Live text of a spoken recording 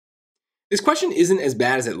This question isn't as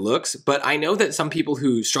bad as it looks, but I know that some people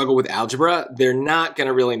who struggle with algebra, they're not going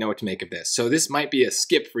to really know what to make of this. So this might be a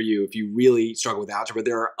skip for you if you really struggle with algebra.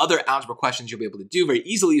 There are other algebra questions you'll be able to do very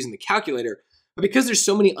easily using the calculator, but because there's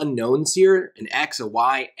so many unknowns here, an x, a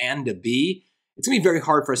y, and a b, it's going to be very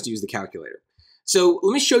hard for us to use the calculator. So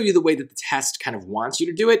let me show you the way that the test kind of wants you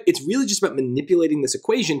to do it. It's really just about manipulating this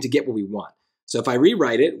equation to get what we want. So if I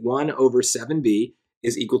rewrite it, 1 over 7b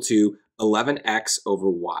is equal to 11x over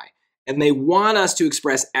y. And they want us to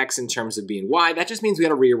express x in terms of b and y. That just means we got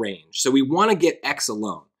to rearrange. So we want to get x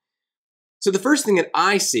alone. So the first thing that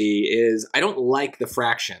I see is I don't like the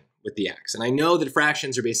fraction with the x. And I know that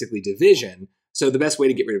fractions are basically division. So the best way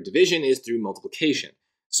to get rid of division is through multiplication.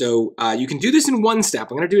 So you can do this in one step.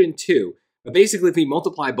 I'm going to do it in two. But basically, if we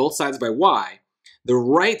multiply both sides by y, the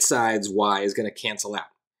right side's y is going to cancel out.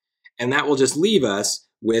 And that will just leave us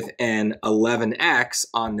with an 11x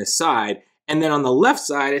on this side. And then on the left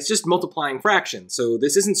side, it's just multiplying fractions. So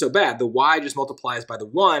this isn't so bad. The y just multiplies by the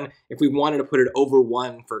 1. If we wanted to put it over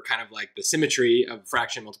 1 for kind of like the symmetry of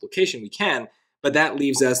fraction multiplication, we can. But that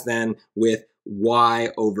leaves us then with y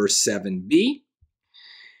over 7b.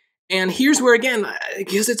 And here's where, again,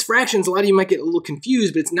 because it's fractions, a lot of you might get a little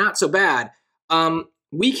confused, but it's not so bad.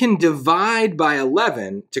 We can divide by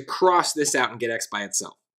 11 to cross this out and get x by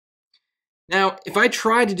itself. Now, if I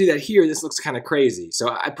try to do that here, this looks kind of crazy. So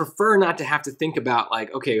I prefer not to have to think about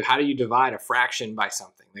like, okay, how do you divide a fraction by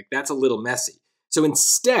something? Like that's a little messy. So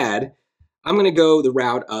instead, I'm going to go the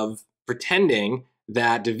route of pretending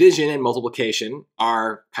that division and multiplication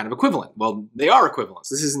are kind of equivalent. Well, they are equivalent.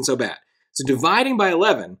 So this isn't so bad. So dividing by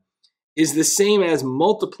 11 is the same as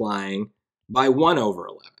multiplying by 1 over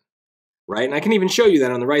 11, right? And I can even show you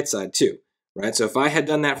that on the right side too, right? So if I had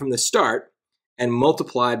done that from the start, and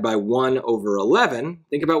multiplied by 1 over 11,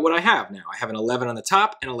 think about what I have now. I have an 11 on the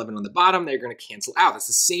top and 11 on the bottom. They're going to cancel out. That's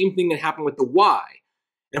the same thing that happened with the y.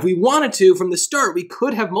 And if we wanted to, from the start, we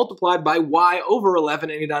could have multiplied by y over 11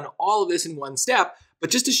 and done all of this in one step. But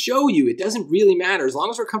just to show you, it doesn't really matter. As long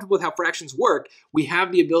as we're comfortable with how fractions work, we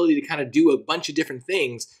have the ability to kind of do a bunch of different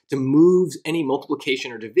things to move any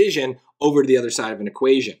multiplication or division over to the other side of an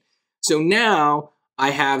equation. So now,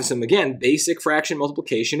 I have some, again, basic fraction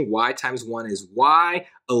multiplication. Y times 1 is y.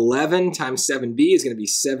 11 times 7b is going to be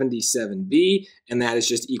 77b, and that is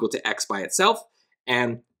just equal to x by itself.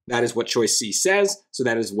 And that is what choice C says, so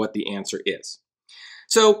that is what the answer is.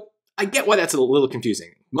 So I get why that's a little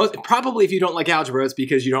confusing. Probably if you don't like algebra, it's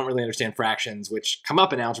because you don't really understand fractions, which come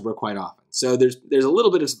up in algebra quite often. So there's a little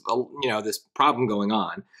bit of this problem going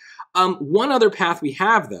on. One other path we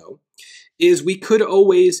have, though, is we could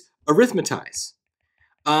always arithmetize.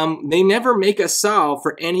 They never make us solve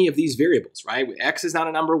for any of these variables, right? X is not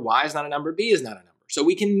a number, Y is not a number, B is not a number. So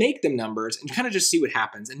we can make them numbers and kind of just see what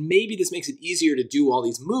happens. And maybe this makes it easier to do all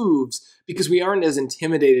these moves because we aren't as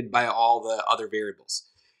intimidated by all the other variables.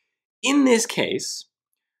 In this case,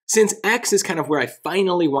 since X is kind of where I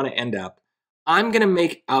finally want to end up, I'm going to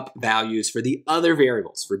make up values for the other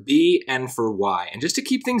variables, for B and for Y. And just to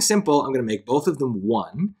keep things simple, I'm going to make both of them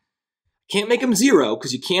 1. Can't make them 0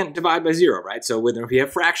 because you can't divide by 0, right? So if we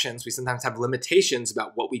have fractions, we sometimes have limitations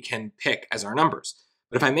about what we can pick as our numbers.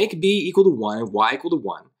 But if I make b equal to 1 and y equal to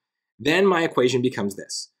 1, then my equation becomes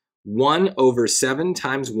this. 1 over 7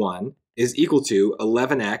 times 1 is equal to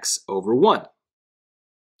 11x over 1.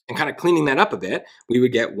 And kind of cleaning that up a bit, we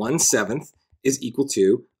would get 1/7 is equal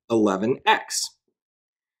to 11x.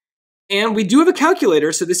 And we do have a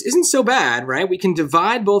calculator, so this isn't so bad, right? We can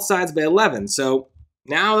divide both sides by 11. So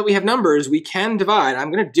now that we have numbers, we can divide. I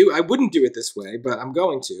wouldn't do it this way, but I'm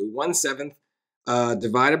going to. 1/7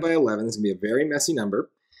 divided by 11 is going to be a very messy number,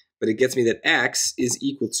 but it gets me that x is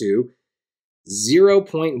equal to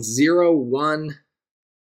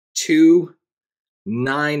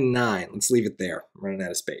 0.01299. Let's leave it there. I'm running out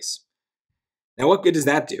of space. Now, what good does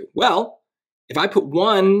that do? Well, if I put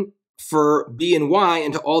 1 for b and y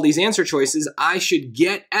into all these answer choices, I should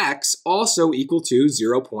get x also equal to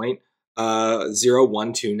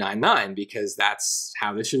 0.01299 because that's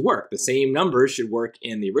how this should work. The same numbers should work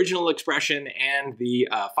in the original expression and the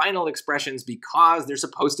final expressions because they're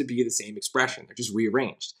supposed to be the same expression. They're just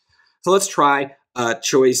rearranged. So let's try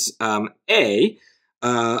choice A.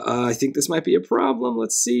 I think this might be a problem.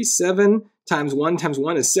 Let's see. 7 times 1 times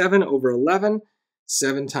 1 is 7 over 11.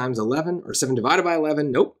 7 times 11, or 7 divided by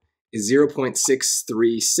 11, nope, is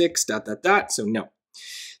 0.636 ... So no.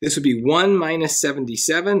 This would be 1 minus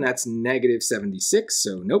 77. That's negative 76.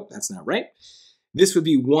 So nope, that's not right. This would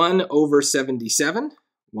be 1 over 77.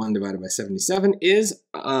 1 divided by 77 is,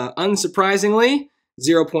 unsurprisingly,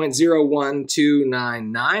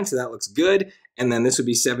 0.01299. So that looks good. And then this would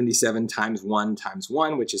be 77 times 1 times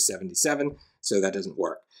 1, which is 77. So that doesn't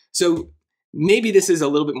work. So maybe this is a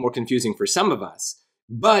little bit more confusing for some of us.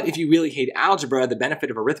 But if you really hate algebra, the benefit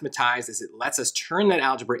of arithmetize is it lets us turn that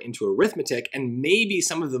algebra into arithmetic, and maybe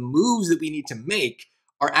some of the moves that we need to make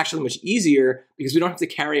are actually much easier because we don't have to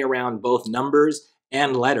carry around both numbers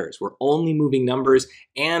and letters. We're only moving numbers,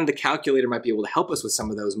 and the calculator might be able to help us with some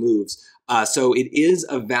of those moves. So it is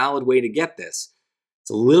a valid way to get this. It's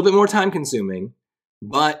a little bit more time consuming,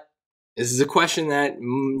 but this is a question that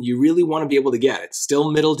you really want to be able to get. It's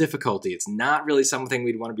still middle difficulty. It's not really something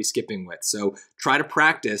we'd want to be skipping with. So try to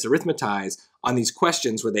practice, arithmetize on these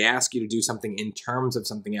questions where they ask you to do something in terms of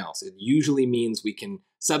something else. It usually means we can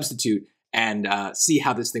substitute and see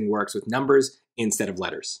how this thing works with numbers instead of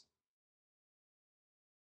letters.